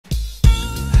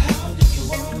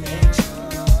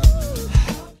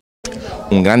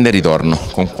Un grande ritorno,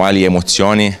 con quali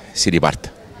emozioni si riparte?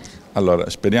 Allora,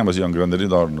 speriamo sia un grande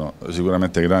ritorno,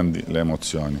 sicuramente grandi le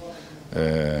emozioni.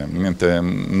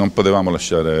 Non potevamo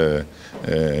lasciare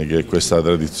che questa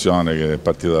tradizione che è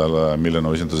partita dal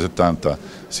 1970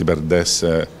 si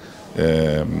perdesse,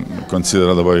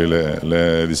 considerato poi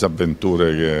le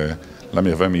disavventure che la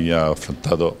mia famiglia ha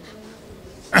affrontato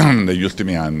negli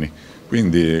ultimi anni.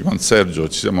 Quindi con Sergio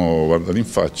ci siamo guardati in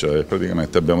faccia e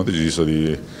praticamente abbiamo deciso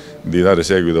di dare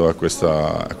seguito a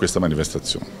questa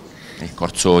manifestazione. Nel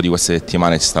corso di queste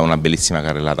settimane c'è stata una bellissima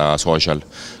carrellata social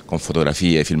con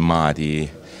fotografie, filmati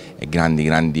e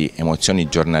grandi emozioni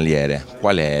giornaliere.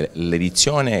 Qual è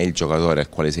l'edizione e il giocatore al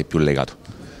quale sei più legato?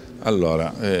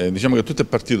 Allora, diciamo che tutto è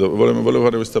partito, volevo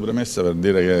fare questa premessa per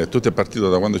dire che tutto è partito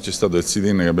da quando c'è stato il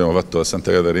sit-in che abbiamo fatto a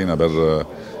Santa Caterina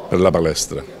per la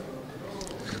palestra.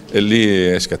 E lì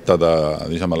è scattata,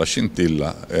 diciamo, la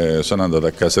scintilla, sono andato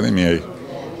a casa dei miei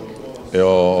e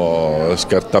ho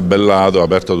scartabellato, ho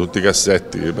aperto tutti i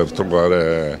cassetti per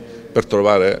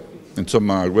trovare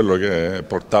insomma, quello che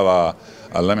portava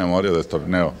alla memoria del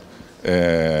torneo.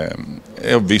 E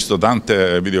ho visto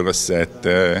tante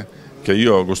videocassette che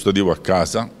io custodivo a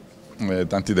casa,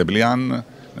 tanti dépliant,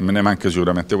 me ne manca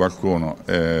sicuramente qualcuno,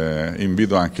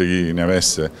 invito anche chi ne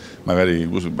avesse magari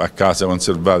a casa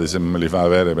conservati, se me li fa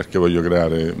avere, perché voglio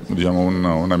creare, diciamo,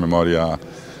 una memoria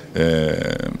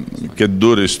che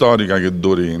duri, storica, che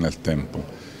duri nel tempo.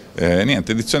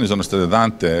 Niente, edizioni sono state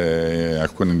tante,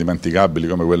 alcune indimenticabili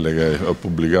come quelle che ho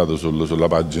pubblicato sulla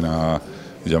pagina,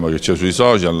 diciamo, che c'è sui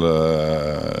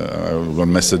social, con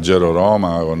Messaggero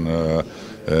Roma, con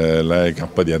la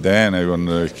EK di Atene, con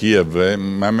il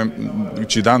Kiev,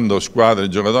 citando squadre e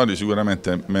giocatori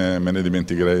sicuramente me ne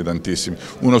dimenticherei tantissimi.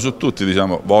 Uno su tutti,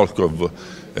 diciamo, Volkov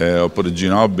oppure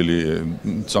Ginobili,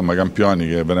 insomma campioni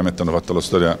che veramente hanno fatto la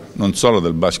storia non solo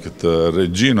del basket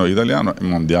reggino, italiano e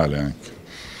mondiale anche.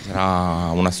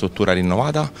 Sarà una struttura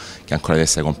rinnovata che ancora deve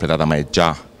essere completata, ma è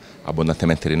già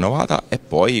abbondantemente rinnovata, e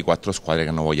poi 4 squadre che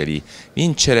hanno voglia di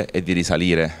vincere e di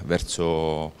risalire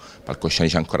verso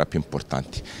palcoscenici ancora più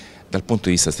importanti. Dal punto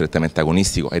di vista strettamente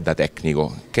agonistico e da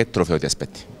tecnico, che trofeo ti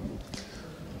aspetti?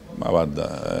 Ma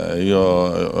guarda,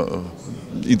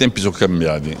 i tempi sono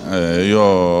cambiati,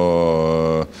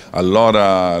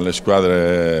 allora le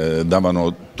squadre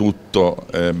davano tutto,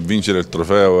 vincere il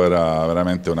trofeo era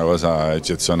veramente una cosa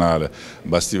eccezionale,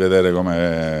 basti vedere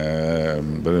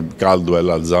come Caldwell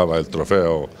alzava il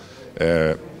trofeo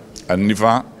anni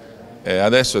fa.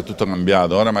 Adesso è tutto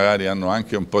cambiato, ora magari hanno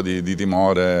anche un po' di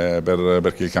timore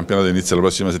perché il campionato inizia la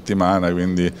prossima settimana,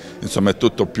 quindi insomma è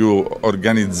tutto più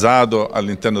organizzato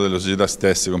all'interno delle società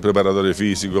stesse, con preparatore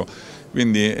fisico,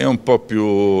 quindi è un po'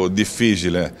 più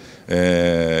difficile.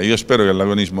 Io spero che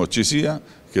l'agonismo ci sia,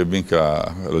 che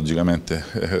vinca logicamente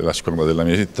la squadra della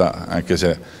mia città, anche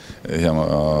se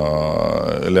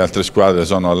diciamo, le altre squadre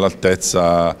sono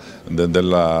all'altezza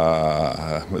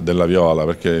della Viola,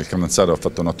 perché il Catanzaro ha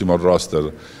fatto un ottimo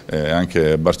roster,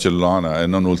 anche Barcellona e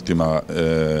non ultima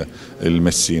il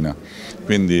Messina,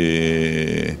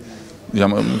 quindi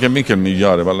diciamo, che vinca il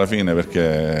migliore per alla fine,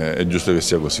 perché è giusto che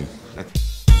sia così.